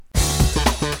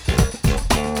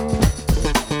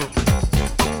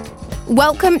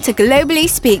Welcome to Globally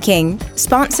Speaking,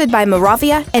 sponsored by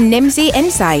Moravia and Nimdzi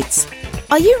Insights.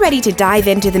 Are you ready to dive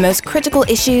into the most critical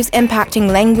issues impacting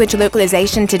language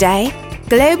localization today?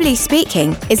 Globally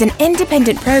Speaking is an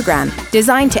independent program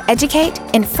designed to educate,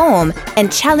 inform,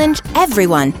 and challenge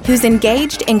everyone who's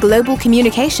engaged in global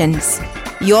communications.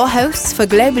 Your hosts for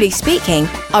Globally Speaking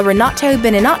are Renato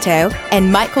Beninato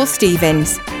and Michael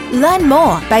Stevens. Learn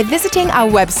more by visiting our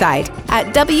website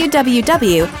at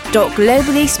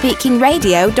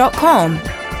www.globallyspeakingradio.com.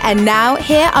 And now,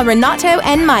 here are Renato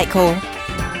and Michael.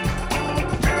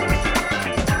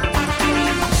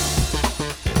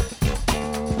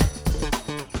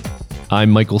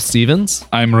 I'm Michael Stevens.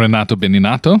 I'm Renato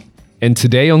Beninato. And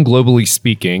today on Globally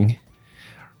Speaking,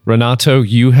 Renato,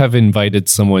 you have invited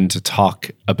someone to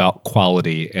talk about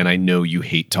quality, and I know you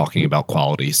hate talking about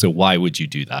quality, so why would you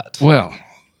do that? Well,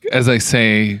 as I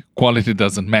say, quality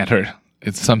doesn't matter.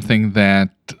 It's something that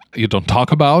you don't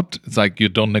talk about. It's like you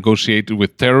don't negotiate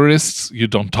with terrorists. You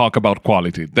don't talk about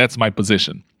quality. That's my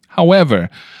position.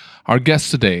 However, our guest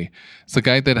today is a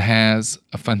guy that has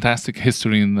a fantastic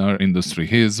history in our industry.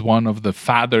 He is one of the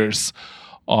fathers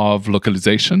of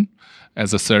localization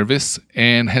as a service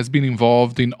and has been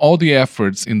involved in all the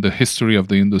efforts in the history of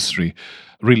the industry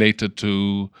related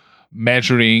to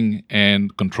measuring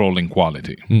and controlling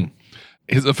quality.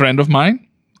 He's a friend of mine.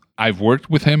 I've worked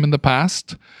with him in the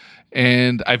past,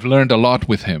 and I've learned a lot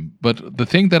with him. But the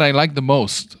thing that I like the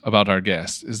most about our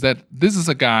guest is that this is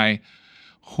a guy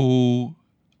who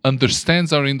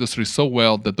understands our industry so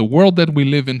well that the world that we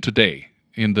live in today,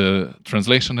 in the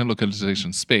translation and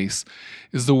localization space,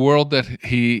 is the world that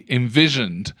he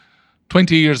envisioned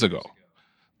 20 years ago.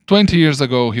 20 years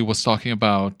ago, he was talking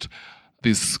about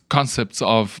these concepts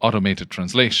of automated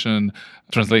translation,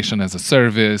 translation as a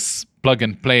service, plug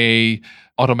and play,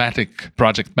 automatic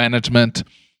project management.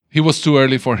 He was too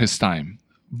early for his time.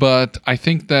 But I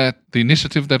think that the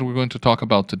initiative that we're going to talk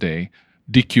about today,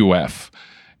 DQF,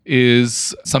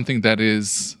 is something that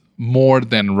is more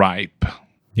than ripe.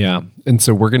 Yeah, and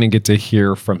so we're going to get to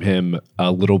hear from him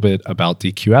a little bit about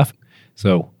DQF.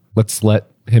 So let's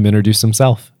let him introduce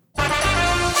himself.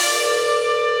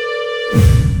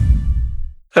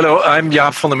 Hello, I'm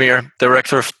Jaap Van der Meer,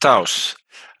 Director of TAUS.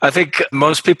 I think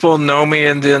most people know me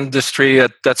in the industry.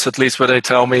 That's at least what they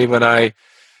tell me when I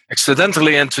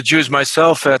accidentally introduce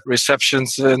myself at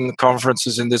receptions and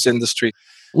conferences in this industry.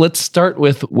 Let's start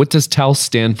with, what does TAUS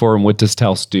stand for and what does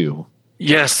TAUS do?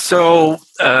 Yes, so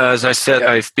as I said,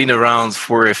 I've been around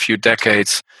for a few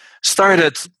decades.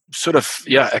 Started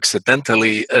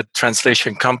accidentally a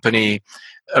translation company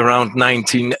around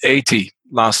 1980,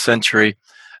 last century,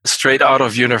 straight out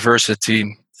of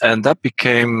university. And that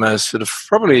became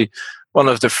probably one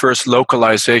of the first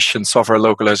software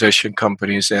localization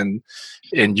companies in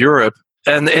Europe.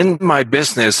 And in my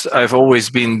business, I've always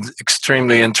been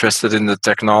extremely interested in the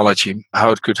technology,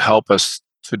 how it could help us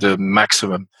to the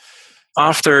maximum.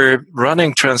 After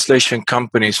running translation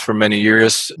companies for many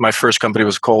years, my first company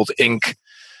was called Inc.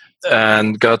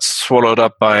 and got swallowed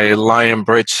up by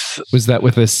Lionbridge. Was that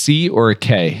with a C or a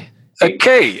K? A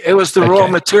K. It was the raw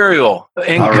material.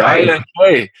 Ink,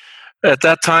 I-N-K. At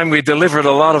that time, we delivered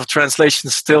a lot of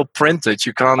translations still printed.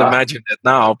 You can't imagine it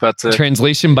now. But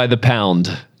translation by the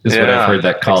pound is what I've heard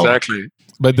that called. Exactly.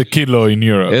 By the kilo in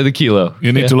Europe. Yeah, the kilo.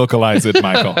 You need to localize it,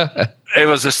 Michael. It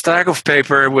was a stack of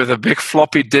paper with a big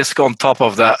floppy disk on top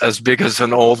of that, as big as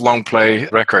an old long play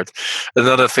record.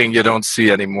 Another thing you don't see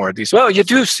anymore. You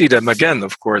do see them again,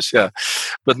 of course, yeah,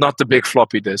 but not the big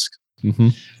floppy disk. Mm-hmm.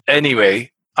 Anyway,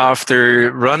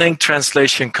 after running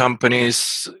translation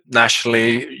companies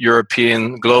nationally,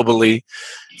 European, globally,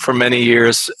 for many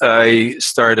years, I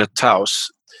started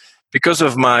TAUS because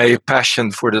of my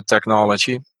passion for the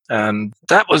technology. And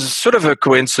that was sort of a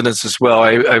coincidence as well.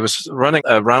 I was running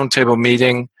a roundtable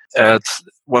meeting at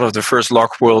one of the first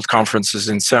Lock World conferences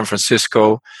in San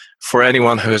Francisco for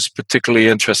anyone who is particularly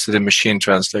interested in machine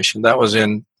translation. That was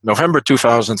in November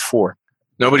 2004.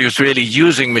 Nobody was really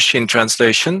using machine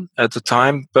translation at the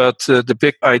time, but the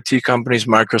big IT companies,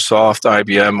 Microsoft,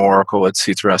 IBM, Oracle,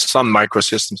 etc., Sun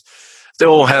Microsystems, they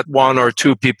all had one or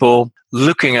two people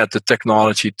looking at the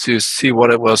technology to see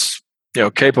what it was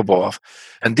capable of.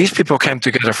 And these people came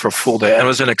together for a full day. And it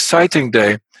was an exciting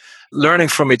day, learning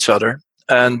from each other.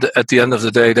 And at the end of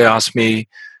the day, they asked me,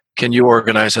 can you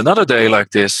organize another day like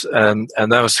this? And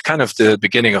that was kind of the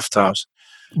beginning of TAUS.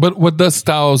 But what does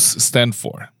TAUS stand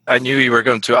for? I knew you were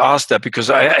going to ask that because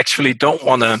I actually don't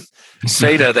want to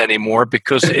say that anymore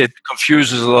because it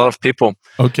confuses a lot of people.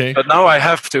 Okay. But now I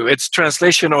have to. It's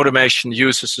Translation Automation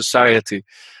User Society.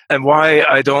 And why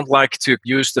I don't like to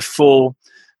use the full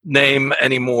name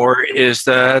anymore is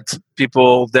that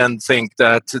people then think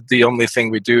that the only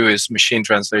thing we do is machine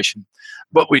translation.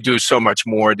 But we do so much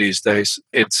more these days.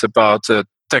 It's about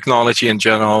technology in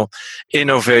general,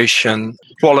 innovation,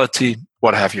 quality,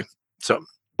 what have you. So,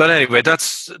 but anyway,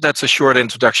 that's a short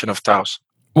introduction of TAUS.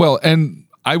 Well, and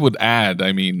I would add,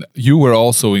 I mean, you were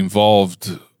also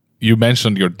involved. You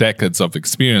mentioned your decades of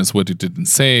experience. What you didn't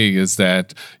say is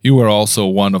that you were also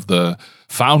one of the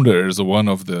founders or one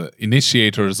of the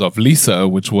initiators of LISA,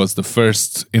 which was the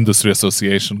first industry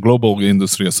association, global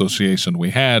industry association we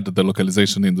had, the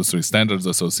Localization Industry Standards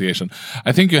Association.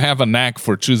 I think you have a knack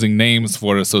for choosing names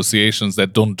for associations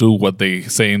that don't do what they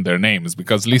say in their names,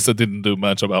 because LISA didn't do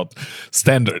much about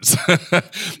standards.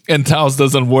 And TAUS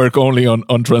doesn't work only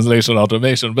on translation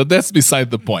automation, but that's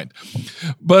beside the point.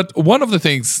 But one of the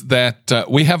things that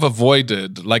we have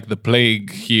avoided, like the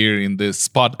plague here in this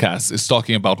podcast, is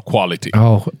talking about quality.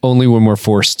 Oh, only when we're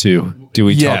forced to do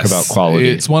we talk about quality.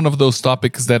 It's one of those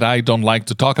topics that I don't like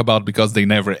to talk about because they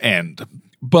never end.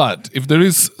 But if there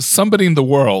is somebody in the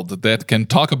world that can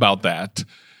talk about that,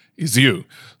 is you.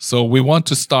 So we want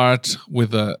to start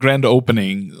with a grand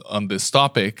opening on this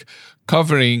topic,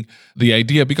 covering the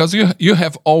idea, because you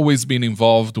have always been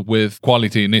involved with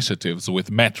quality initiatives, with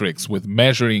metrics, with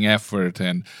measuring effort,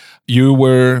 and you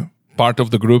were part of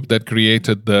the group that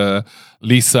created the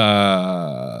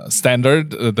LISA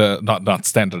standard, the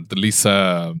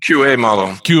LISA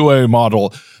QA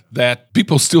model that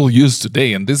people still use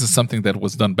today. And this is something that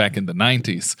was done back in the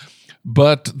 90s.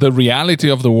 But the reality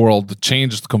of the world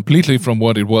changed completely from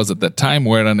what it was at that time,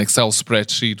 where an Excel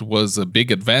spreadsheet was a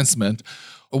big advancement.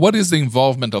 What is the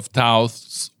involvement of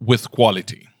TAUS with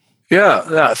quality?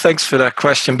 Yeah, thanks for that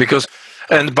question. Because,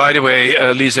 and by the way,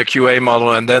 LISA QA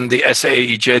model and then the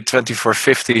SAEJ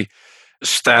 2450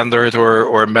 standard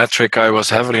or metric, I was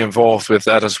heavily involved with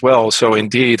that as well. So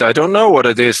indeed, I don't know what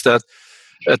it is that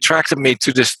attracted me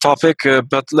to this topic,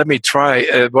 but let me try.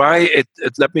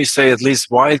 Let me say at least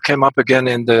why it came up again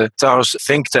in the TAUS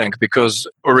think tank, because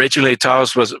originally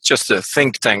TAUS was just a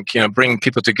think tank, bringing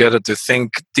people together to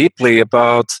think deeply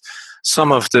about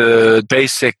some of the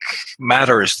basic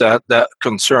matters that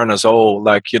concern us all.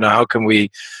 Like,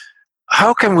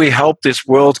 how can we help this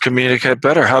world communicate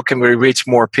better? How can we reach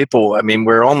more people? I mean,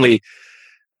 we're only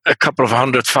a couple of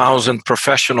 100,000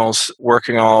 professionals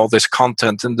working on all this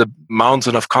content, and the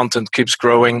mountain of content keeps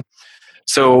growing.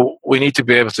 So we need to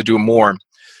be able to do more.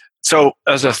 So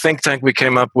as a think tank, we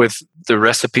came up with the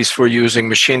recipes for using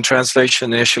machine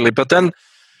translation initially. But then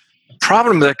the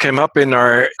problem that came up in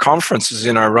our conferences,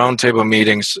 in our roundtable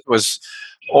meetings, was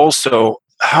also,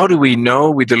 how do we know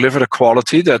we deliver the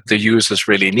quality that the users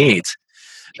really need?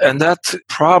 And that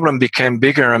problem became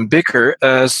bigger and bigger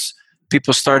as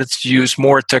people started to use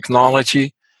more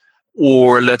technology,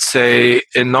 or let's say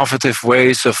innovative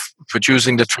ways of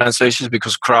producing the translations,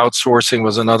 because crowdsourcing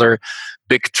was another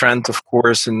big trend, of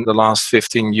course, in the last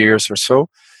 15 years or so.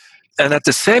 And at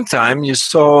the same time, you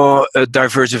saw a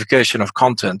diversification of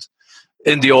content.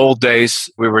 In the old days,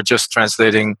 we were just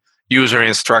translating user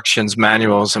instructions,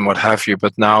 manuals, and what have you.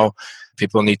 But now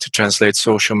people need to translate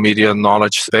social media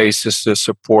knowledge bases, to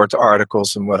support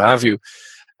articles, and what have you.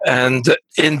 And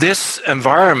in this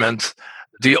environment,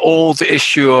 the old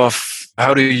issue of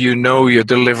how do you know you're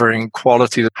delivering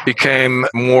quality became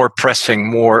more pressing,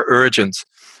 more urgent.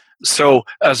 So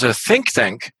as a think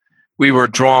tank, we were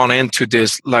drawn into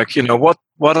this, like,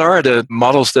 what are the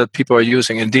models that people are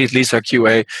using? Indeed, LISA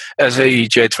QA,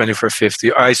 SAEJ 2450,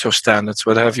 ISO standards,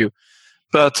 what have you.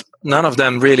 But none of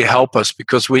them really help us,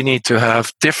 because we need to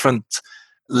have different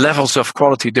levels of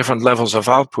quality, different levels of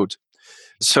output.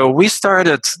 So we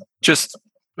started just,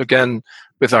 again,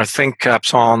 with our think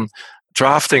caps on,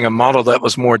 drafting a model that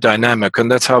was more dynamic. And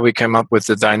that's how we came up with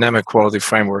the dynamic quality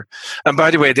framework. And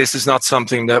by the way, this is not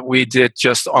something that we did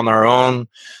just on our own.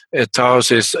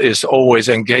 TAUS is always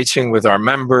engaging with our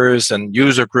members and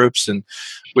user groups. And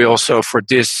we also, for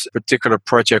this particular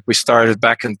project, we started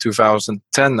back in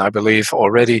 2010, I believe,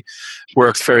 already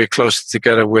worked very closely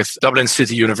together with Dublin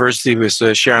City University, with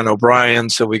Sharon O'Brien.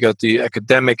 So we got the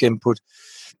academic input.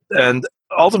 And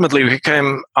ultimately, we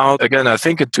came out again, I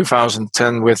think in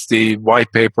 2010, with the white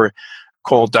paper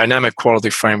called Dynamic Quality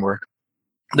Framework.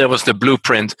 That was the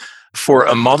blueprint for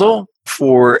a model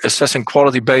for assessing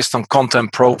quality based on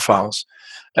content profiles.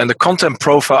 And the content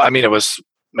profile, I mean, it was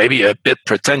maybe a bit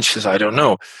pretentious, I don't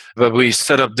know. But we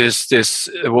set up this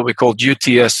what we called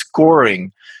UTS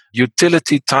scoring,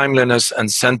 utility, timeliness,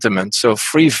 and sentiment. So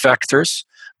 3 vectors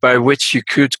by which you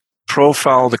could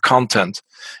profile the content.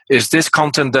 Is this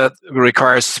content that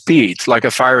requires speed, like a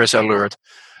virus alert?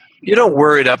 You don't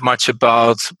worry that much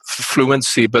about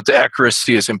fluency, but the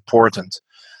accuracy is important.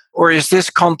 Or is this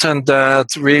content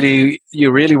that really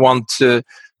you really want to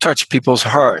touch people's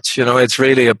hearts? It's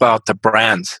really about the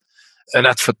brand, an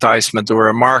advertisement or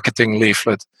a marketing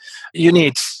leaflet. You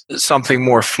need something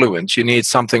more fluent. You need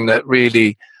something that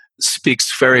really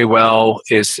speaks very well,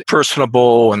 is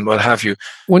personable, and what have you.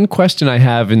 One question I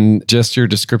have in just your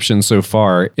description so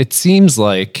far, it seems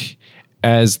like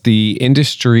as the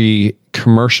industry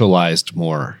commercialized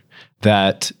more,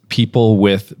 that people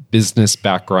with business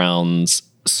backgrounds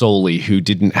solely who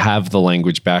didn't have the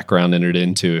language background entered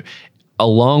into,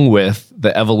 along with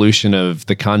the evolution of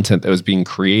the content that was being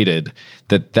created,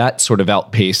 that sort of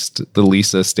outpaced the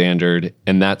LISA standard,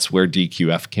 and that's where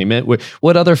DQF came in.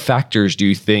 What other factors do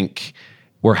you think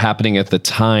were happening at the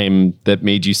time that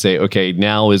made you say, okay,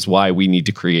 now is why we need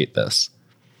to create this?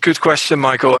 Good question,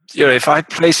 Michael. If I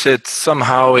place it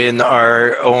somehow in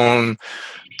our own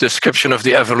description of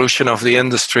the evolution of the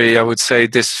industry, I would say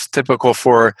this is typical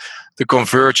for the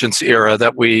convergence era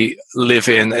that we live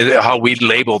in, how we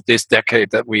labeled this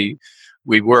decade that we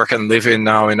work and live in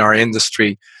now in our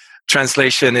industry.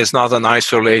 Translation is not an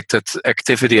isolated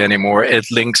activity anymore. It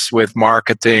links with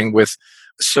marketing, with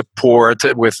support,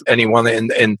 with anyone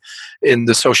in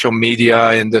the social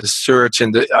media, in the search,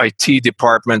 in the IT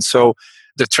department. So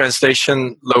the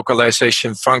translation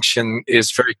localization function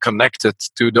is very connected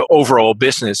to the overall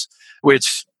business,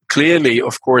 which clearly,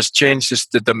 of course, changes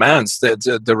the demands,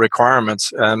 the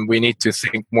requirements, and we need to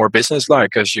think more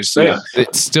business-like, as you say. Yeah.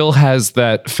 It still has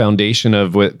that foundation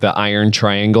of the iron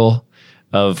triangle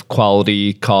of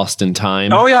quality, cost, and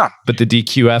time. Oh, yeah. But the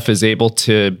DQF is able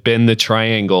to bend the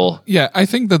triangle. Yeah, I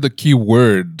think that the key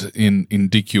word in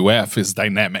DQF is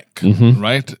dynamic,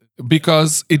 right?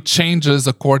 Because it changes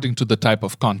according to the type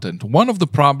of content. One of the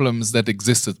problems that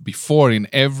existed before in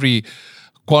every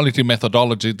quality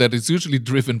methodology that is usually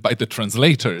driven by the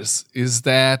translators is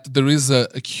that there is a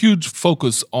huge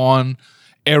focus on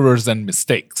errors and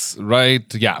mistakes, right?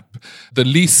 Jaap. The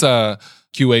LISA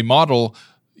QA model,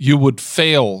 you would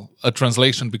fail a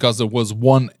translation because there was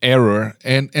one error.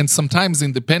 And sometimes,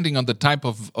 depending on the type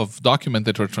of document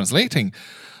that you're translating,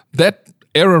 that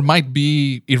error might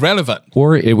be irrelevant.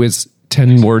 Or it was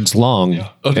 10 words long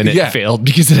and it failed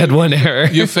because it had one error.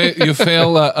 You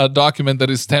fail a document that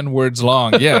is 10 words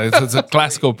long. Yeah, it's a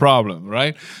classical problem,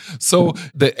 right? So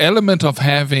the element of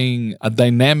having a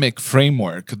dynamic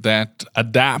framework that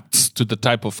adapts to the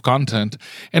type of content,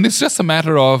 and it's just a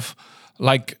matter of,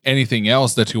 like anything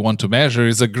else that you want to measure,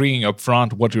 is agreeing up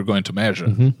front what you're going to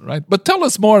measure, right? But tell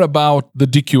us more about the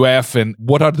DQF and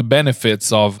what are the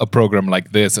benefits of a program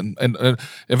like this. And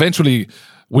eventually,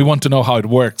 we want to know how it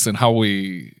works and how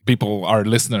our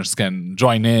listeners can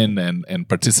join in and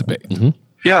participate.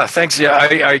 Yeah, thanks. Yeah,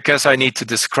 I guess I need to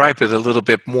describe it a little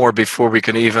bit more before we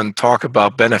can even talk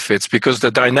about benefits, because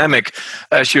the dynamic,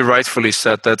 as you rightfully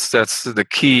said, that's the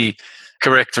key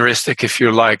characteristic, if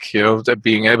you like, that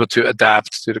being able to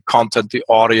adapt to the content, the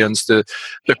audience, the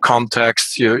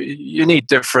context. You need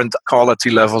different quality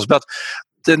levels. But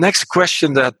the next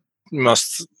question that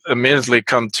must immediately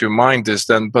come to mind is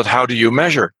then, but how do you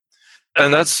measure?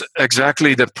 And that's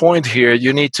exactly the point here.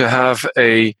 You need to have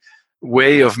a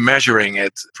way of measuring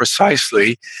it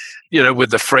precisely, with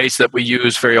the phrase that we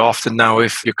use very often now: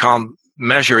 if you can't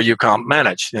measure, you can't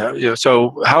manage.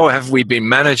 So how have we been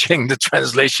managing the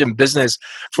translation business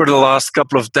for the last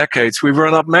couple of decades? We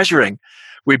were not measuring.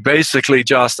 We basically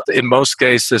just, in most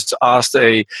cases, asked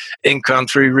a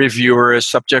in-country reviewer, a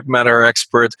subject matter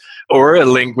expert, or a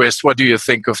linguist, what do you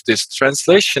think of this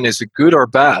translation? Is it good or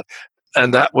bad?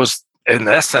 And that was, in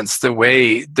essence, the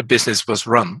way the business was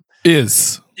run.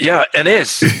 Yeah, and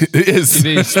is. It is.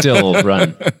 It is still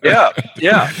run. Yeah.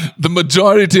 The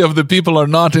majority of the people are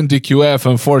not in DQF,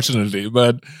 unfortunately.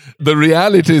 But the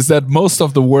reality is that most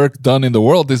of the work done in the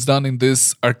world is done in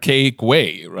this archaic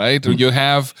way, right? You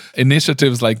have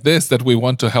initiatives like this that we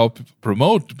want to help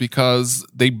promote because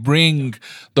they bring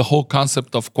the whole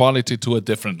concept of quality to a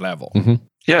different level.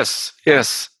 Yes.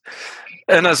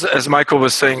 And as Michael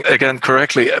was saying, again,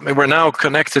 correctly, we're now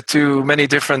connected to many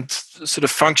different sort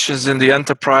of functions in the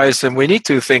enterprise, and we need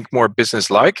to think more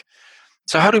business-like.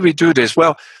 So how do we do this?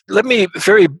 Well, let me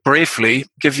very briefly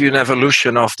give you an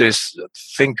evolution of this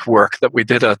think work that we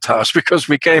did at TAUS, because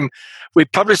we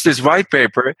published this white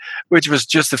paper, which was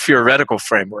just a theoretical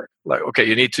framework. Like, okay,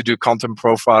 you need to do content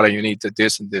profiling, you need to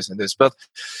this and this and this. But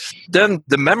then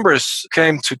the members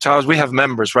came to TAUS. We have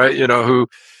members, right, who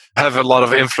have a lot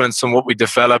of influence on what we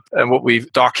develop and what we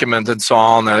document and so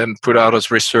on, and put out as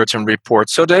research and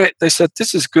reports. So they said,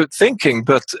 this is good thinking,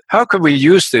 but how can we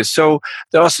use this? So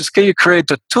they asked us, can you create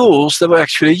the tools that will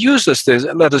actually use this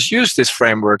and let us use this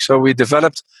framework? So we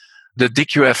developed the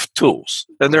DQF tools.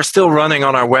 And they're still running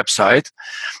on our website.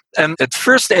 And at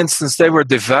first instance, they were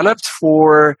developed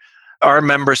for our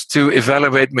members to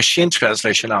evaluate machine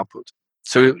translation output.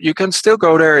 So you can still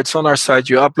go there. It's on our site.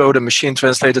 You upload a machine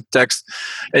translated text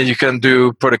and you can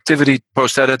do productivity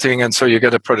post-editing. And so you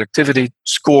get a productivity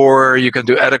score. You can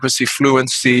do adequacy,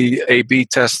 fluency, A/B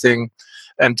testing,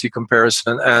 empty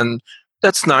comparison. And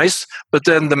that's nice. But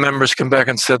then the members come back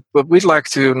and said, but we'd like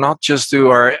to not just do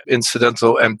our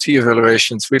incidental MT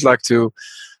evaluations. We'd like to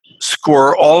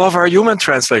score all of our human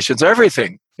translations,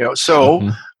 everything.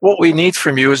 So what we need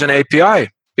from you is an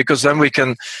API, because then we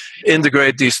can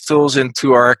integrate these tools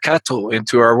into our CAT tool,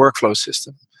 into our workflow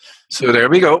system. So there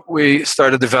we go. We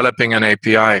started developing an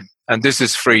API. And this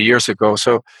is 3 years ago.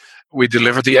 So we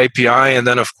delivered the API. And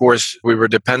then, of course, we were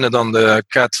dependent on the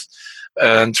CAT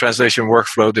and translation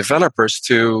workflow developers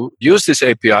to use this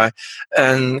API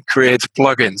and create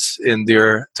plugins in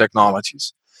their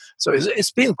technologies. So it's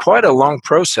been quite a long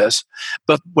process.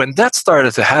 But when that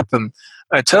started to happen,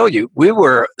 I tell you, we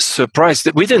were surprised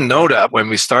that we didn't know that when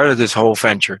we started this whole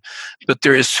venture. But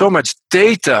there is so much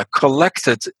data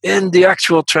collected in the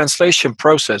actual translation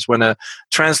process. When a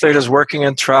translator is working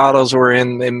in Trados or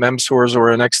in MemSource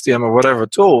or in XTM or whatever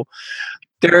tool,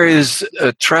 there is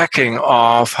a tracking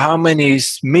of how many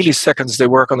milliseconds they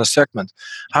work on a segment,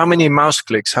 how many mouse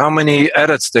clicks, how many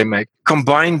edits they make.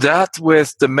 Combine that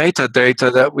with the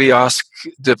metadata that we ask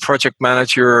the project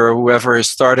manager or whoever is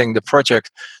starting the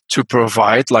project to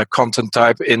provide, like content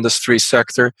type, industry,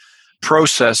 sector,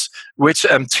 process, which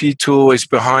MT tool is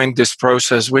behind this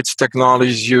process, which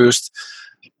technology is used,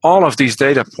 all of these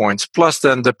data points, plus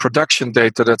then the production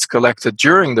data that's collected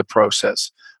during the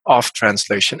process of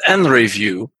translation and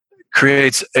review,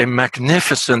 creates a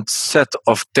magnificent set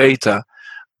of data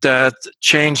that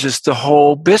changes the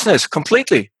whole business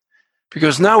completely.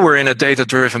 Because now we're in a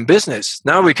data-driven business.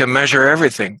 Now we can measure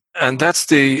everything. And that's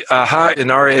the aha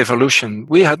in our evolution.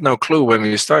 We had no clue when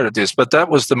we started this, but that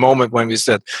was the moment when we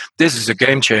said, this is a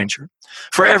game changer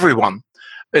for everyone.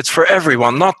 It's for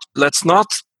everyone. Let's not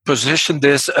position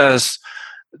this as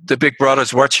the big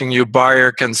brother's watching you,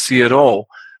 buyer can see it all.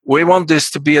 We want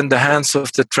this to be in the hands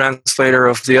of the translator,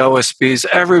 of the OSPs.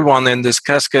 Everyone in this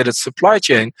cascaded supply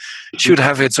chain should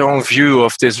have its own view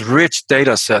of this rich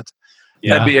data set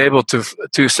and be able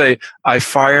to say, I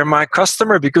fire my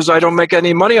customer because I don't make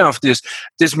any money off this.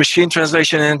 This machine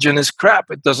translation engine is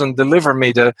crap. It doesn't deliver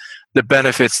me the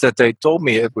benefits that they told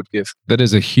me it would give. That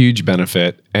is a huge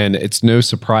benefit. And it's no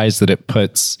surprise that it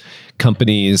puts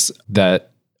companies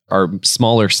that are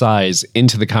smaller size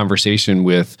into the conversation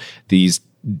with these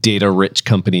data-rich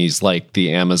companies like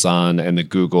the Amazon and the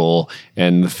Google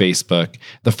and the Facebook.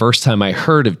 The first time I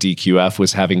heard of DQF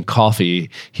was having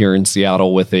coffee here in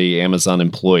Seattle with a Amazon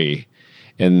employee.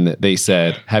 And they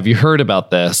said, have you heard about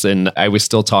this? And I was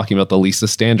still talking about the Lisa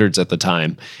standards at the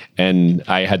time. And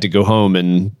I had to go home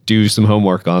and do some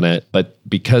homework on it. But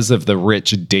because of the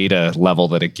rich data level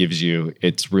that it gives you,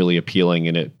 it's really appealing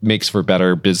and it makes for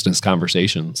better business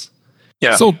conversations.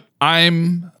 Yeah. So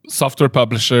I'm a software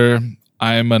publisher.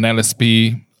 I'm an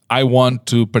LSP. I want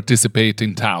to participate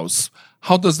in TAUS.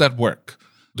 How does that work?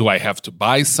 Do I have to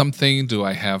buy something? Do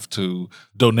I have to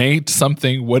donate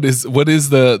something? What is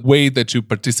the way that you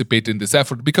participate in this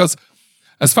effort? Because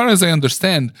as far as I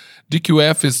understand,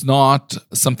 DQF is not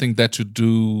something that you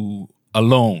do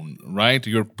alone, right?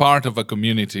 You're part of a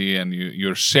community and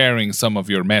you're sharing some of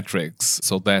your metrics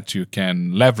so that you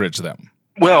can leverage them.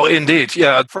 Well, indeed.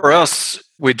 Yeah. For us,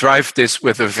 we drive this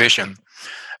with a vision.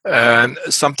 And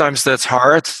sometimes that's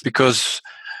hard because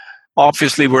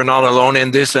obviously we're not alone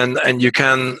in this, and you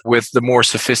can, with the more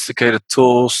sophisticated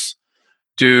tools,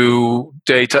 do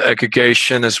data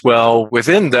aggregation as well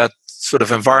within that sort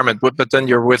of environment. But then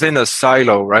you're within a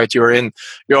silo, right? You're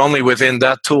only within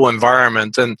that tool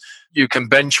environment, and you can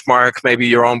benchmark maybe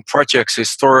your own projects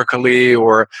historically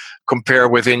or compare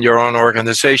within your own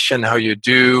organization how you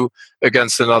do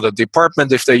against another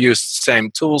department if they use the same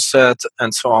tool set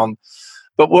and so on.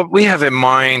 But what we have in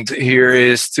mind here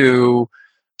is to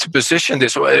position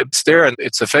this. It's there and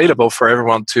it's available for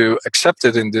everyone to accept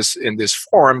it in this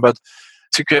form. But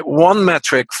to get one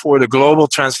metric for the global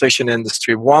translation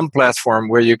industry, one platform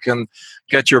where you can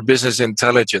get your business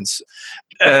intelligence.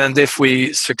 And if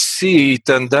we succeed,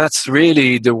 then that's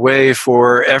really the way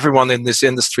for everyone in this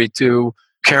industry to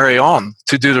carry on,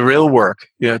 to do the real work,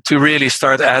 to really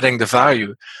start adding the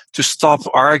value, to stop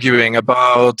arguing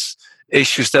about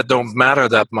issues that don't matter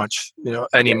that much,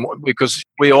 anymore, because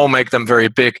we all make them very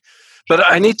big. But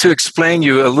I need to explain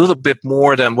you a little bit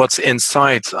more than what's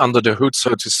inside under the hood,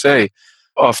 so to say,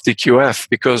 of DQF,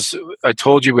 because I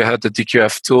told you we had the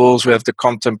DQF tools, we have the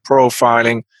content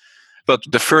profiling, But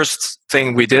the first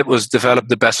thing we did was develop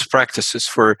the best practices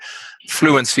for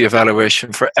fluency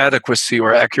evaluation, for adequacy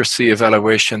or accuracy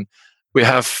evaluation. We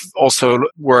have also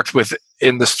worked with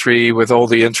industry, with all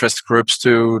the interest groups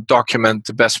to document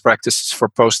the best practices for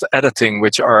post-editing,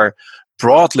 which are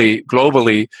broadly,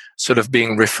 globally, sort of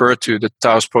being referred to, the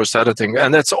TAUS post-editing.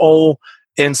 And that's all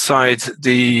inside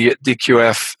the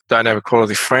DQF dynamic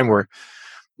quality framework.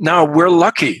 Now, we're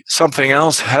lucky something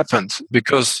else happened,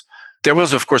 because there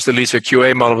was, of course, the LISA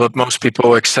QA model, but most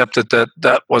people accepted that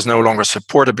that was no longer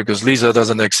supported because LISA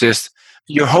doesn't exist.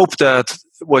 You hope that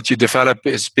what you develop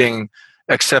is being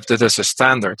accepted as a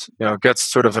standard, gets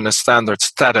sort of in a standard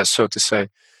status, so to say.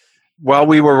 While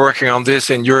we were working on this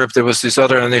in Europe, there was this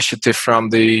other initiative from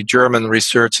the German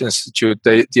Research Institute,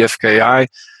 the DFKI,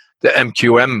 the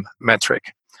MQM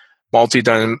metric,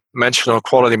 multi-dimensional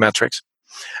quality metrics.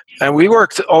 And we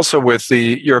worked also with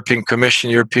the European Commission.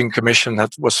 European Commission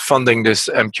was funding this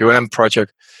MQM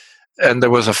project. And there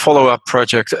was a follow-up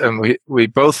project, and we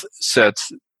both said,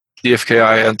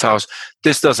 DFKI and TAUS,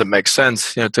 this doesn't make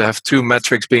sense, to have two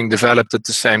metrics being developed at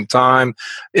the same time.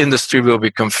 Industry will be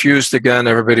confused again.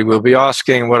 Everybody will be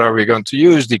asking, what are we going to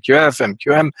use, DQF,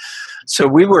 MQM? So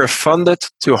we were funded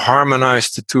to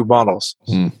harmonize the two models.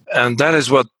 And that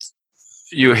is what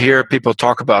you hear people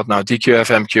talk about now,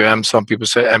 DQF, MQM. Some people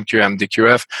say MQM,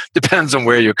 DQF. Depends on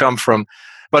where you come from.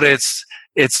 But it's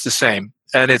the same.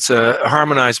 And it's a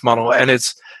harmonized model. And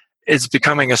it's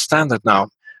becoming a standard now.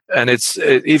 And it's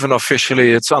even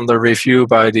officially, it's under review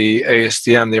by the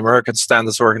ASTM, the American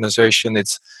Standards Organization.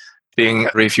 It's being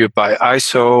reviewed by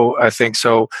ISO, I think.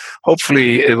 So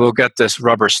hopefully it will get this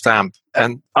rubber stamp.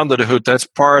 And under the hood, that's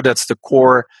the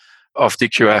core of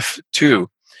DQF too.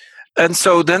 And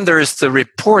so then there is the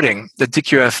reporting. The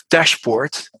DQF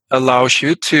dashboard allows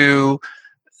you to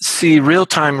see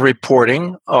real-time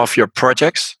reporting of your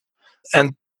projects.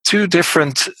 And two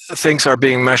different things are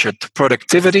being measured: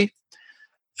 productivity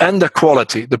and the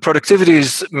quality. The productivity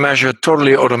is measured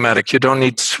totally automatic. You don't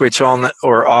need to switch on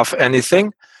or off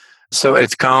anything. So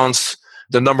it counts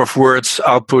the number of words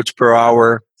output per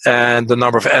hour and the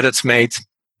number of edits made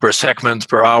per segment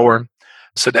per hour.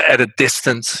 So the edit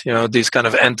distance, these kind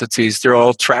of entities, they're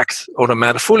all tracked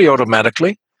fully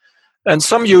automatically. And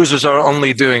some users are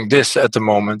only doing this at the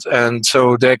moment. And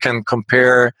so they can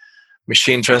compare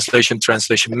machine translation,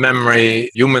 translation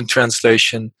memory, human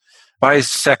translation by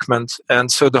segment.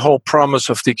 And so the whole promise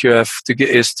of DQF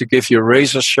is to give you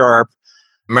razor sharp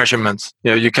measurement.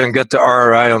 You can get the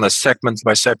ROI on a segment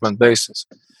by segment basis.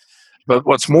 But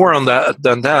what's more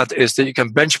than that is that you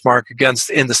can benchmark against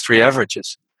industry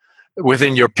averages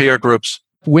within your peer groups.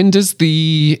 When does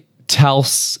the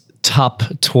TAUS top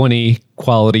 20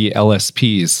 quality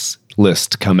LSPs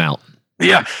list come out?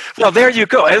 Yeah, well, there you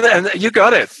go, and you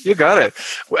got it.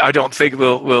 I don't think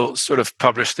we'll sort of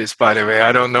publish this, by the way.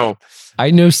 I don't know.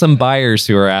 I know some buyers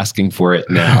who are asking for it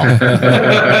now.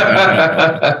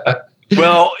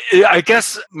 Well, I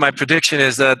guess my prediction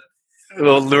is that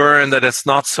we'll learn that it's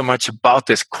not so much about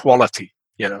this quality.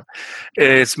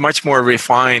 It's much more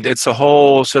refined. It's a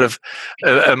whole sort of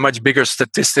a much bigger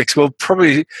statistics. We'll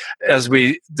probably, as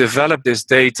we develop this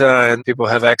data and people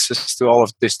have access to all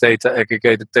of this data,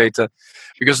 aggregated data,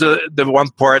 because the one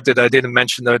part that I didn't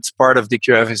mention that's part of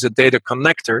DQF is a data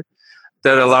connector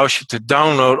that allows you to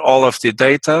download all of the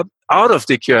data out of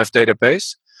the DQF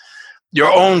database,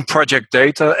 your own project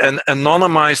data, and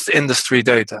anonymized industry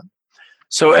data.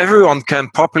 So everyone can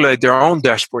populate their own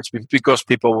dashboards because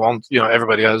people want,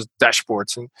 everybody has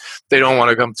dashboards and they don't want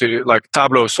to come to, like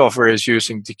Tableau software is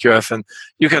using DQF, and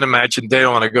you can imagine they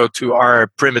don't want to go to our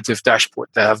primitive dashboard.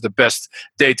 They have the best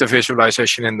data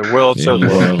visualization in the world. So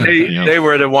they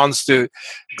were the ones to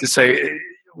say,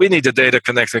 we need a data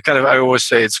connector. I always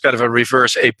say it's kind of a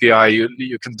reverse API.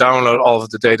 You can download all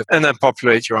of the data and then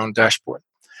populate your own dashboard.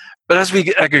 But as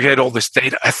we aggregate all this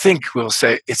data, I think we'll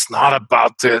say it's not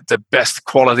about the best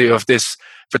quality of this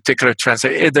particular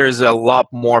translation. There's a lot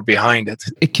more behind it.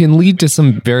 It can lead to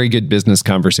some very good business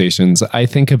conversations. I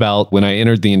think about when I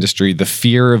entered the industry, the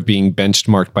fear of being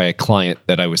benchmarked by a client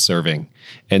that I was serving.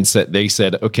 And they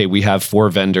said, okay, we have 4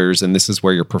 vendors and this is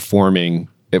where you're performing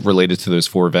it related to those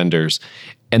 4 vendors.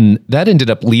 And that ended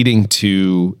up leading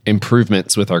to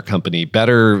improvements with our company,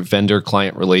 better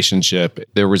vendor-client relationship.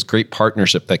 There was great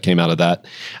partnership that came out of that.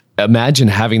 Imagine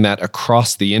having that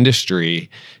across the industry.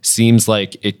 Seems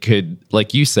like it could,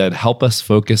 like you said, help us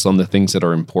focus on the things that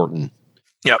are important.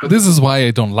 Yeah, this is why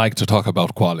I don't like to talk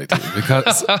about quality,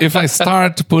 because if I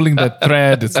start pulling that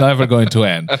thread, it's never going to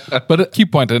end. But a key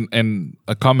point and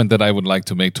a comment that I would like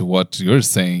to make to what you're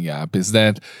saying, Jaap, is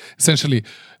that essentially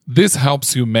this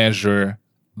helps you measure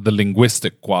the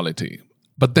linguistic quality.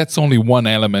 But that's only one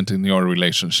element in your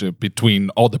relationship between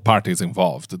all the parties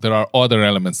involved. There are other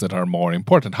elements that are more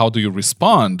important. How do you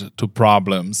respond to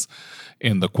problems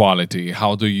in the quality?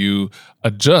 How do you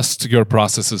adjust your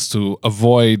processes to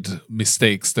avoid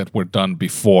mistakes that were done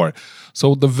before?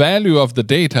 So the value of the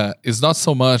data is not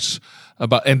so much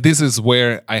about, and this is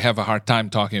where I have a hard time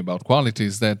talking about quality,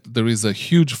 is that there is a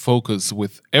huge focus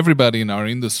with everybody in our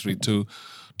industry to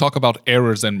talk about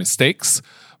errors and mistakes.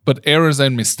 But errors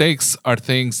and mistakes are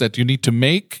things that you need to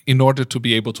make in order to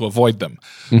be able to avoid them.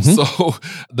 So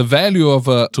the value of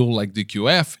a tool like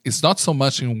DQF is not so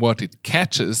much in what it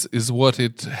catches, is what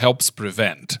it helps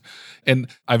prevent. And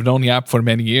I've known Jaap for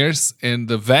many years, and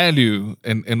the value,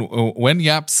 and when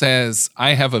Jaap says,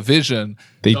 I have a vision,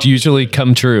 they usually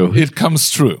come true. It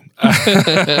comes true.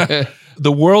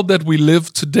 The world that we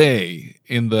live today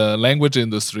in the language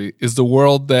industry is the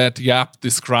world that Jaap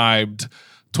described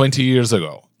 20 years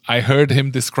ago. I heard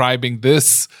him describing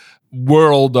this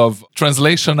world of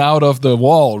translation out of the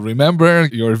wall. Remember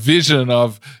your vision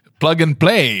of plug and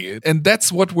play? And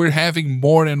that's what we're having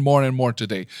more and more and more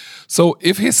today. So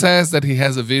if he says that he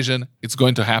has a vision, it's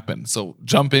going to happen. So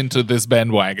jump into this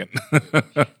bandwagon.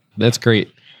 That's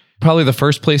great. Probably the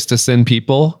first place to send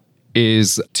people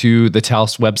is to the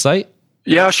TAUS website.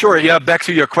 Yeah, sure. Yeah, back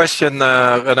to your question,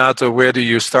 Renato, where do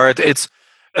you start?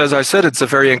 As I said, it's a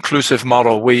very inclusive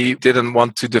model. We didn't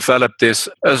want to develop this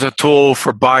as a tool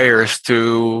for buyers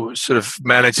to sort of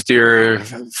manage their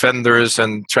vendors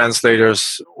and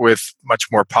translators with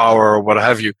much more power or what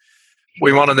have you.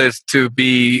 We wanted it to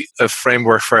be a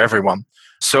framework for everyone.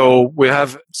 So we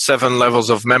have 7 levels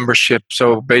of membership.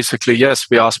 So basically, yes,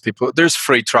 we ask people, there's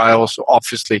free trials,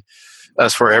 obviously,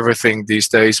 as for everything these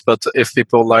days. But if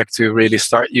people like to really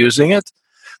start using it,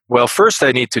 well, first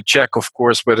they need to check, of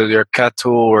course, whether their CAT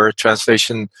tool or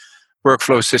translation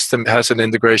workflow system has an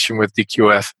integration with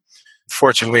DQF.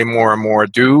 Fortunately, more and more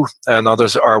do, and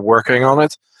others are working on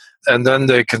it. And then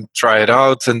they can try it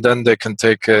out, and then they can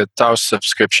take a TAUS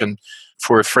subscription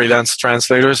for freelance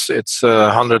translators. It's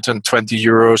 120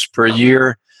 euros per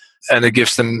year, and it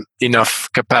gives them enough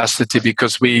capacity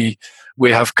because we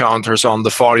have counters on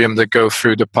the volume that go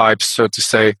through the pipes, so to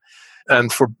say.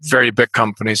 And for very big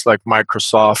companies like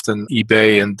Microsoft and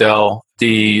eBay and Dell,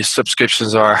 the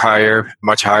subscriptions are higher,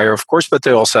 much higher, of course, but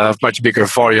they also have much bigger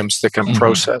volumes they can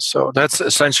process. So that's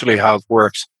essentially how it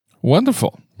works.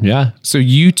 Wonderful. Yeah. So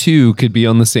you too could be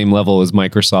on the same level as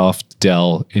Microsoft,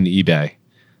 Dell, and eBay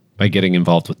by getting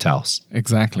involved with TAUS.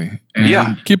 Exactly.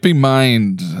 And keep in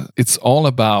mind, it's all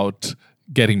about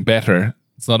getting better.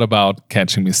 It's not about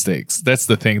catching mistakes. That's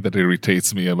the thing that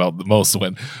irritates me about the most.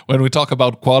 When we talk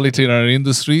about quality in our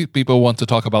industry, people want to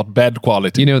talk about bad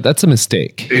quality. You know, that's a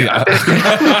mistake. Yeah.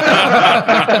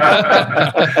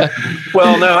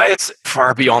 Well, no, it's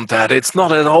far beyond that. It's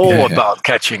not at all about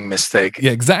catching mistake.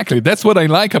 Yeah, exactly. That's what I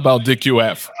like about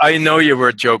DQF. I know you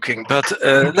were joking, but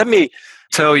let me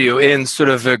tell you in sort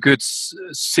of a good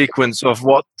sequence of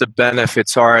what the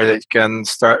benefits are that you can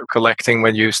start collecting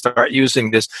when you start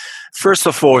using this. First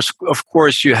of all, of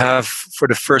course, you have, for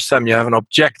the first time, you have an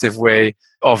objective way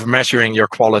of measuring your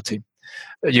quality.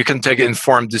 You can take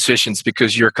informed decisions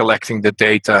because you're collecting the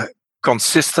data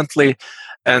consistently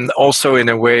and also in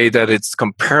a way that it's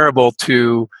comparable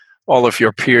to all of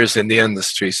your peers in the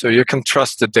industry. So you can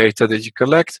trust the data that you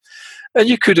collect. And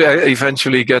you could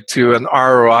eventually get to an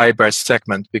ROI by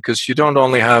segment because you don't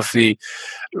only have the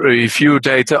review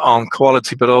data on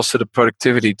quality, but also the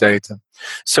productivity data.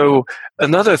 So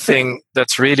another thing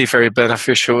that's really very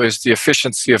beneficial is the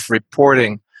efficiency of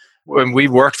reporting. When we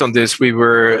worked on this, we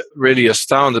were really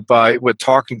astounded by, we're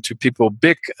talking to people,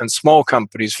 big and small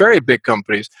companies, very big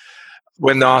companies.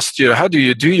 When asked, how do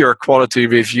you do your quality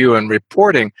review and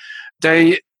reporting?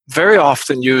 They very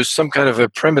often use some kind of a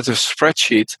primitive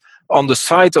spreadsheet on the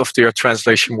side of their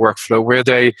translation workflow where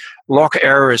they log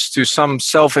errors to some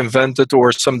self-invented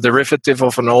or some derivative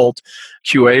of an old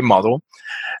QA model.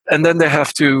 And then they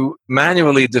have to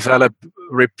manually develop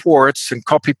reports and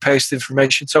copy-paste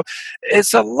information. So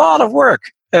it's a lot of work.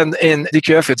 And in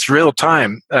DQF, it's real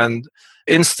time and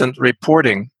instant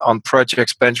reporting on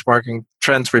projects, benchmarking,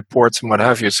 trend reports, and what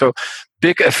have you. So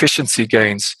big efficiency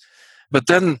gains. But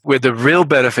then where the real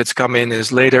benefits come in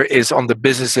is later is on the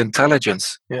business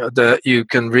intelligence. That you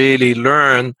can really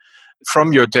learn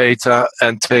from your data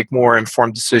and take more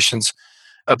informed decisions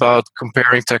about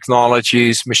comparing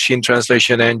technologies, machine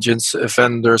translation engines,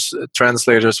 vendors,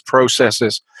 translators,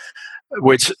 processes,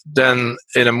 which then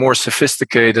in a more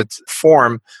sophisticated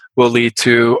form will lead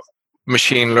to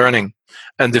machine learning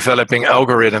and developing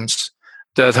algorithms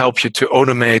that help you to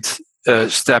automate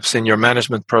steps in your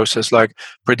management process, like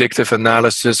predictive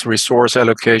analysis, resource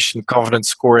allocation, confidence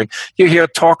scoring. You hear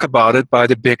talk about it by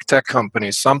the big tech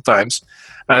companies sometimes.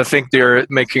 I think they're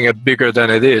making it bigger than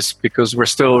it is because we're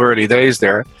still early days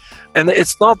there. And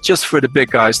it's not just for the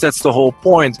big guys. That's the whole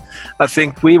point. I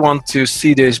think we want to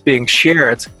see this being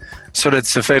shared so that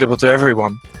it's available to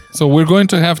everyone. So we're going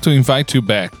to have to invite you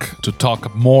back to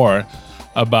talk more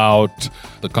about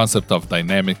the concept of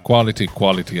dynamic quality,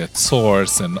 quality at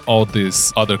source, and all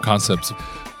these other concepts.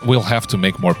 We'll have to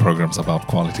make more programs about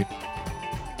quality.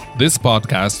 This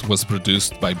podcast was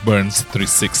produced by Burns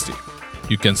 360.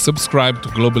 You can subscribe to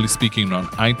Globally Speaking on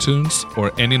iTunes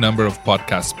or any number of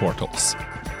podcast portals.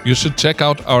 You should check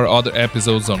out our other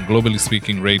episodes on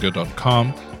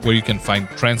globallyspeakingradio.com, where you can find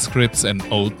transcripts and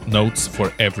notes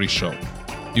for every show.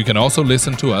 You can also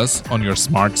listen to us on your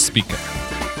smart speaker.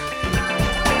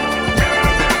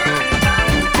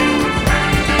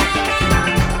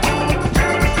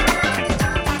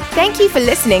 Thank you for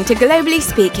listening to Globally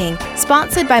Speaking,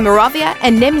 sponsored by Moravia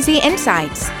and Nimdzi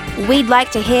Insights. We'd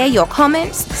like to hear your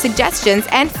comments, suggestions,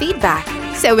 and feedback.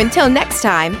 So until next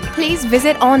time, please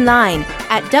visit online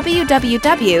at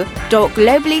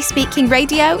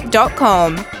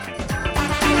www.globallyspeakingradio.com.